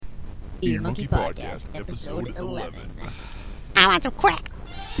Beer Monkey Podcast, episode 11. I want some crack.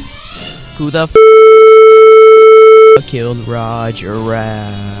 Who the killed Roger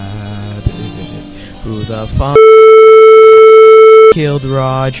Rabbit? Who the killed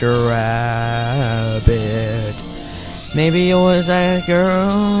Roger Rabbit? Maybe it was that girl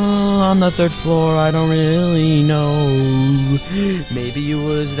on the third floor, I don't really know. Maybe it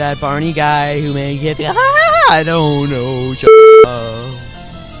was that Barney guy who made it, I don't know.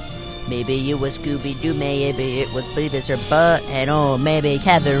 Maybe it was Scooby-Doo, maybe it was Beavis or Butt-Head, or maybe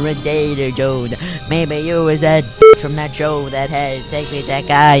Catherine Zeta-Jones. Maybe it was that bitch from that show that had sex with that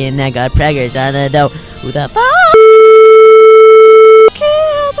guy and that got preggers on the dough. Who the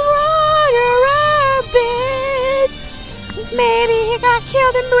killed Roger Rabbit? Maybe he got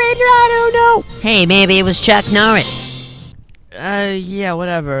killed in Bridger, I don't know. Hey, maybe it was Chuck Norris. Yeah,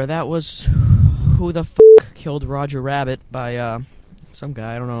 whatever. That was Who the Killed Roger Rabbit by, some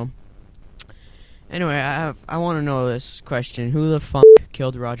guy, I don't know. Anyway, I want to know this question. Who the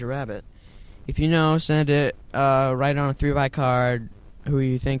killed Roger Rabbit? If you know, send it, write it on a 3x card, who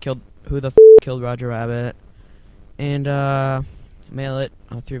you think killed Roger Rabbit, and, mail it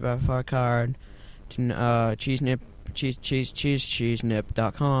on a 3x card to,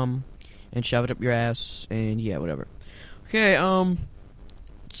 cheesenip.com, and shove it up your ass, and yeah, whatever. Okay,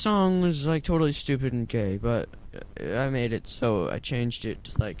 song is, like, totally stupid and gay, but I made it, so I changed it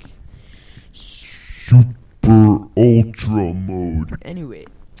to, like, Super Ultra Mode. Anyway,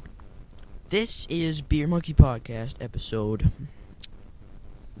 this is Beer Monkey Podcast, episode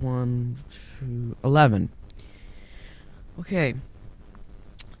 11. Okay,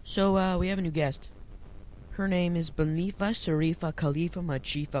 so we have a new guest. Her name is Benifa Sarifa Khalifa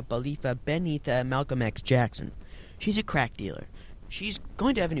Machifa Balifa Benitha Malcolm X Jackson. She's a crack dealer. She's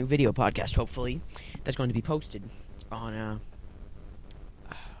going to have a new video podcast, hopefully, that's going to be posted on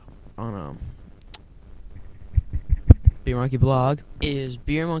Beer Monkey blog is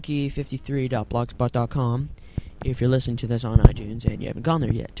beermonkey53.blogspot.com if you're listening to this on iTunes and you haven't gone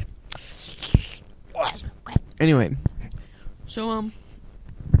there yet. Anyway, so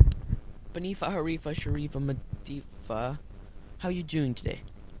Benifa Harifa Sharifa Madifa, how you doing today?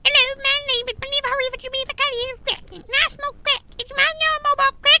 Hello, my name is Benifa Harifa Sharifa Crack. And I smoke crack. If you mind your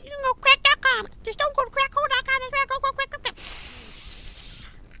mobile crack, you can go crack.com. Just don't go to crackhole.com. That's where I go crack.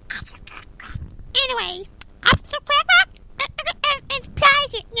 Anyway, I'm still crack. It's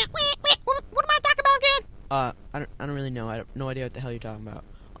pleasure. What am I talking about again? I don't really know. I have no idea what the hell you're talking about.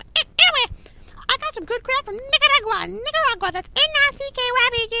 Anyway, I got some good crap from Nicaragua. That's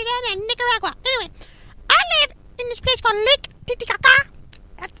Nickaraguan, Nicaragua. Anyway, I live in this place called Lake Titicaca.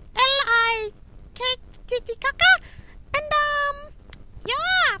 That's Lik Titicaca. And,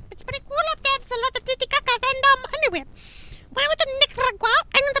 yeah, it's pretty cool up there. There's a lot of Titicacas. And, anyway, when I went to Nicaragua,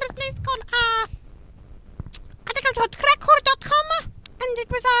 I went to this place called, I think it was crackhole.com, and it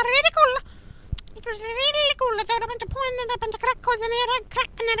was really cool. It was really cool. There were a bunch of porn and a bunch of crack holes in there, and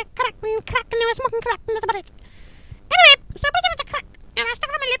crack, and they were smoking crack, and that's about it. Anyway, so I went to the crack, and I stuck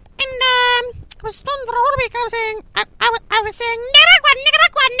it on my lip, and I was stoned for a whole week. I was saying, Nicaragua,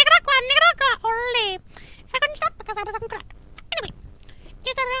 only. I couldn't stop because I was on crack. Anyway,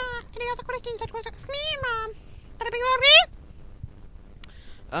 is there any other questions that you want to ask me? That I agree?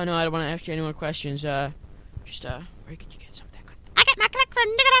 No, I don't want to ask you any more questions. Where could you get some of that crack? I get my crack from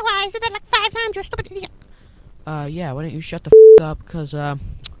Nicaragua. I said that like 5 times, you stupid idiot. Yeah, why don't you shut the up, because,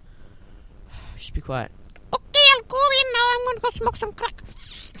 just be quiet. Okay, I'll go in now. I'm gonna go smoke some crack.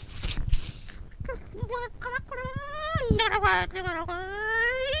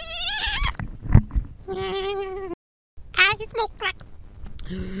 I smoke crack.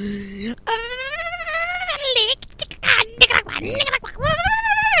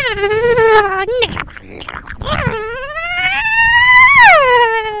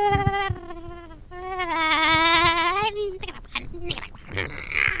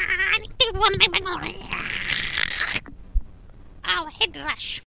 Oh, head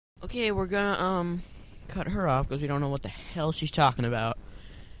rush. Okay, we're gonna, cut her off because we don't know what the hell she's talking about.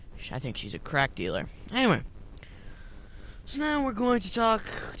 I think she's a crack dealer. Anyway, so now we're going to talk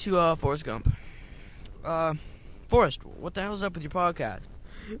to, Forrest Gump. Forrest, what the hell's up with your podcast?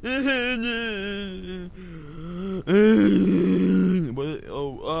 This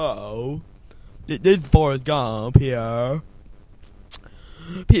is Forrest Gump here.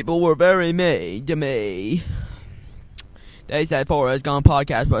 People were very mean to me. They said Forrest Gump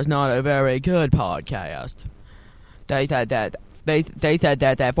podcast was not a very good podcast. They said that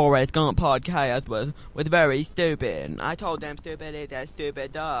that Forrest Gump podcast was very stupid. I told them stupid is as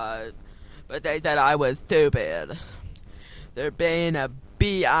stupid does. But they said I was stupid. They're being a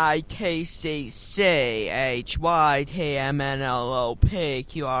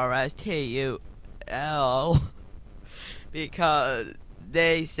BITCHYTMNLOPQRSTUL because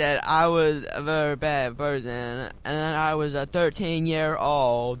they said I was a very bad person and I was a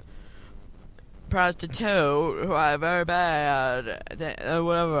 13-year-old prostitute who are very bad,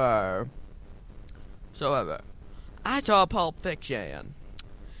 whatever. So, I saw Pulp Fiction.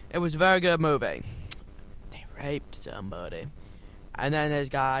 It was a very good movie. They raped somebody. And then this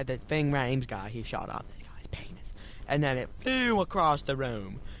guy, this Ving Rhames guy, he shot off this guy's penis. And then it flew across the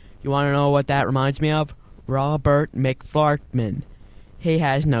room. You want to know what that reminds me of? Robert McFartman. He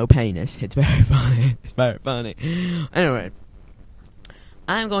has no penis. It's very funny. It's very funny. Anyway,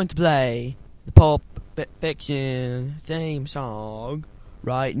 I'm going to play the Pulp Fiction theme song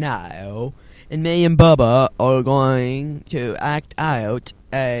right now. And me and Bubba are going to act out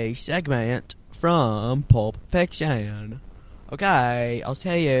a segment from Pulp Fiction. Okay, I'll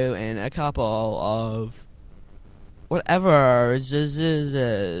tell you in a couple of whatever.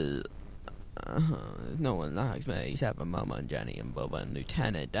 No one likes me except for Mama and Jenny and Bubba and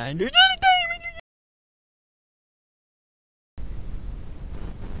Lieutenant Dan.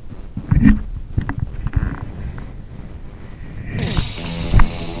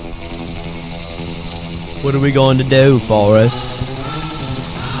 What are we going to do, Forrest?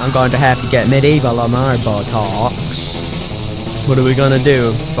 I'm going to have to get medieval on my buttocks. What are we going to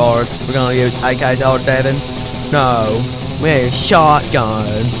do, Forrest? We're going to use AK-47? No. We need a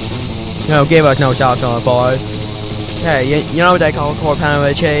shotgun. No, give us no shotgun, Forrest. Hey, you know what they call quarter pounder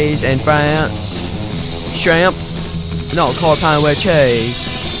with cheese in France? Shrimp? No, quarter pounder with cheese.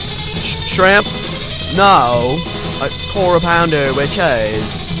 Shrimp? No. A quarter pounder with cheese.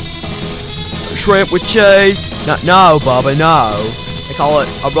 Shrimp with cheese? No, Bubba, no. They call it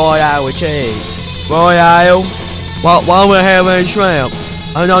a royale with cheese. Royale? Why don't we have any shrimp?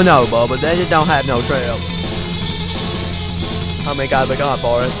 Oh, no, Bubba, they just don't have no shrimp. How many guys we got,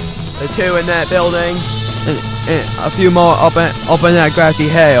 Forrest? The two in that building, and a few more up in that grassy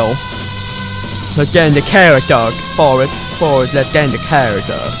hill. Let's get into character, Forrest, let's get into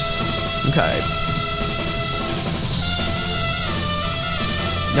character. Okay.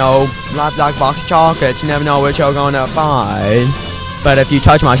 No, not like box of chocolates, you never know what you're gonna find. But if you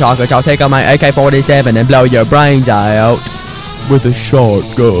touch my chocolates, I'll take out my AK-47 and blow your brains out. With a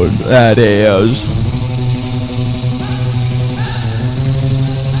shotgun, that is.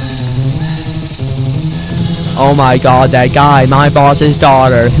 Oh my god, that guy, my boss's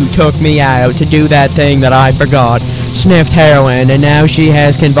daughter, who took me out to do that thing that I forgot, sniffed heroin, and now she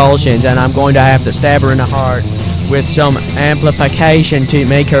has convulsions, and I'm going to have to stab her in the heart with some amplification to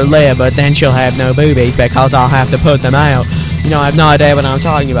make her live, but then she'll have no boobies because I'll have to put them out. You know, I have no idea what I'm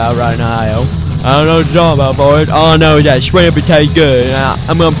talking about right now. I don't know what you're talking about, boys. All I know is that shrimp it tastes good.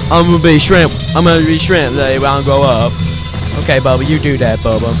 I'm gonna be shrimp. I'm gonna be shrimp today when I grow up. Okay, Bubba, you do that,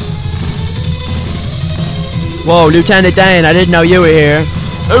 Bubba. Whoa, Lieutenant Dan, I didn't know you were here.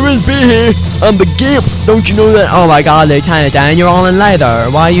 I must be here. I'm the Gimp. Don't you know that? Oh my god, Lieutenant Dan, you're all in leather.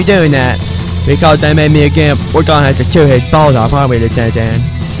 Why are you doing that? Because they made me a Gimp. We're gonna have to chew his balls off, aren't we, Lieutenant Dan?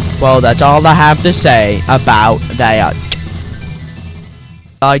 Well, that's all I have to say about that.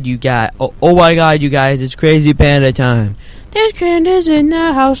 God, you guys. Oh my god, you guys, it's crazy panda time. There's pandas in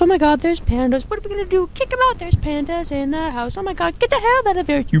the house. Oh my god, there's pandas. What are we gonna do? Kick them out. There's pandas in the house. Oh my god, get the hell out of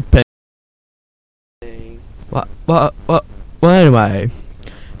here, you pandas. Well, anyway,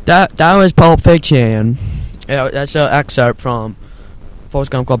 that was Pulp Fiction. Yeah, that's an excerpt from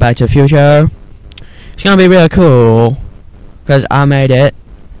Forrest Gump Go Back to the Future. It's gonna be really cool, because I made it.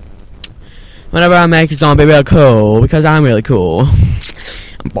 Whatever I make is gonna be real cool, because I'm really cool.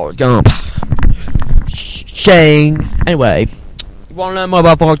 I'm Forrest Gump. Shane. Anyway, if you wanna learn more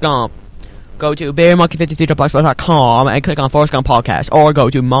about Forrest Gump, go to beermonkey53.blogspot.com and click on Forrest Gump Podcast, or go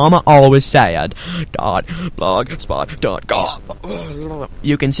to mamaalwayssaid.blogspot.com.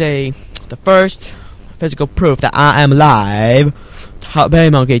 You can see the first physical proof that I am alive. Bear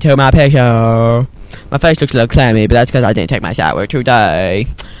Monkey took my picture. My face looks a little clammy, but that's because I didn't take my shower today.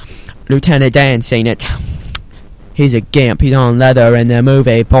 Lieutenant Dan seen it. He's a Gimp. He's on leather in the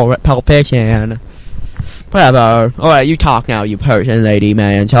movie Pulp Fiction. Whatever. Alright, you talk now, you person, lady,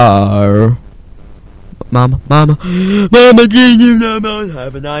 man, sir. Mama, have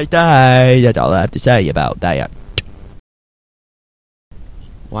a nice day. That's all I have to say about that.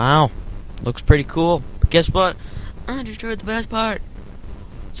 Wow, looks pretty cool. But guess what? I just heard the best part.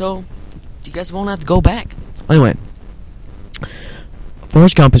 So, you guys won't have to go back. Anyway,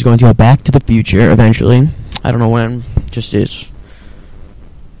 Forrest Gump is going to go back to the future eventually. I don't know when, just is.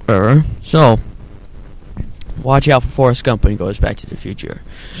 So, Watch out for Forrest Gump when he goes back to the future.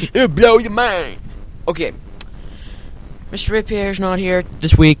 It'll blow your mind. Okay. Mr. Ripier's not here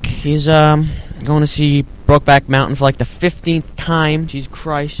this week. He's going to see Brokeback Mountain for like the 15th time. Jesus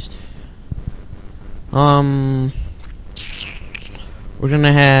Christ. We're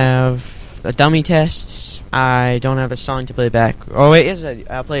gonna have a dummy test. I don't have a song to play back. Oh wait,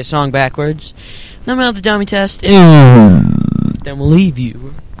 I'll play a song backwards. Then we'll have the dummy test. And then we'll leave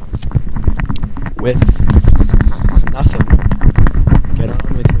you with nothing. Get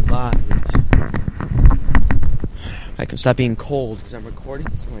on with your lives. I can stop being cold because I'm recording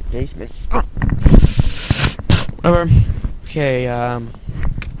this in my basement. Whatever. Okay,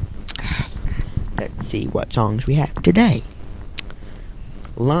 let's see what songs we have today.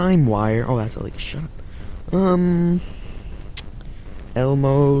 LimeWire. Oh, that's a leak. Shut up.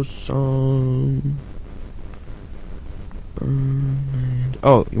 Elmo's song.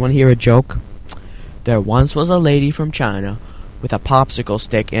 Oh, you want to hear a joke? There once was a lady from China with a popsicle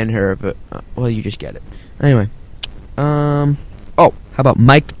stick in her. Well, you just get it. Anyway. Oh, how about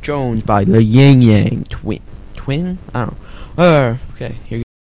Mike Jones by the Yang Yang Twin? I don't know. Okay, here you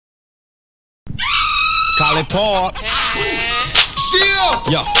go. Call it Paul.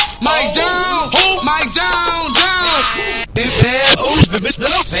 Chill. Yo. Mike down. Mike down. Big bad. Oh, bitch,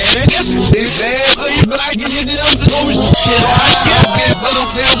 that I'm saying. Yes. Big bad. Oh, you black. You did it. I'm the ocean. Yeah, I can't get better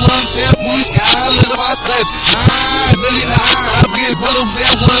than one step. Who's got a little bastard? I really lie. I get better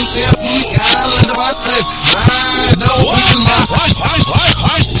than one step. Who's got a little bastard? I know we can lie.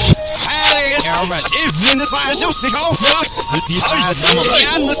 Alright, if in the fire, you'll stick off now. Let's see if I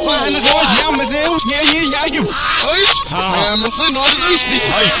and the fire is always young, but they was yeah, you. I'm sitting on the east.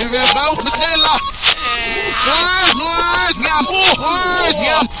 If you're about to stand up, nice,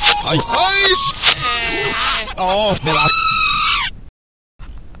 oh,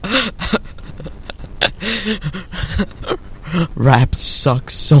 Rap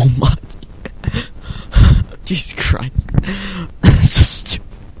sucks so much. Jesus Christ. So stupid.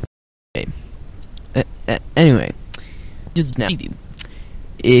 Anyway, just now,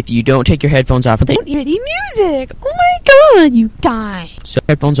 if you don't take your headphones off, they don't hear any music. Oh my god, you guys! So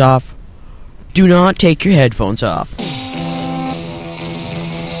headphones off. Do not take your headphones off.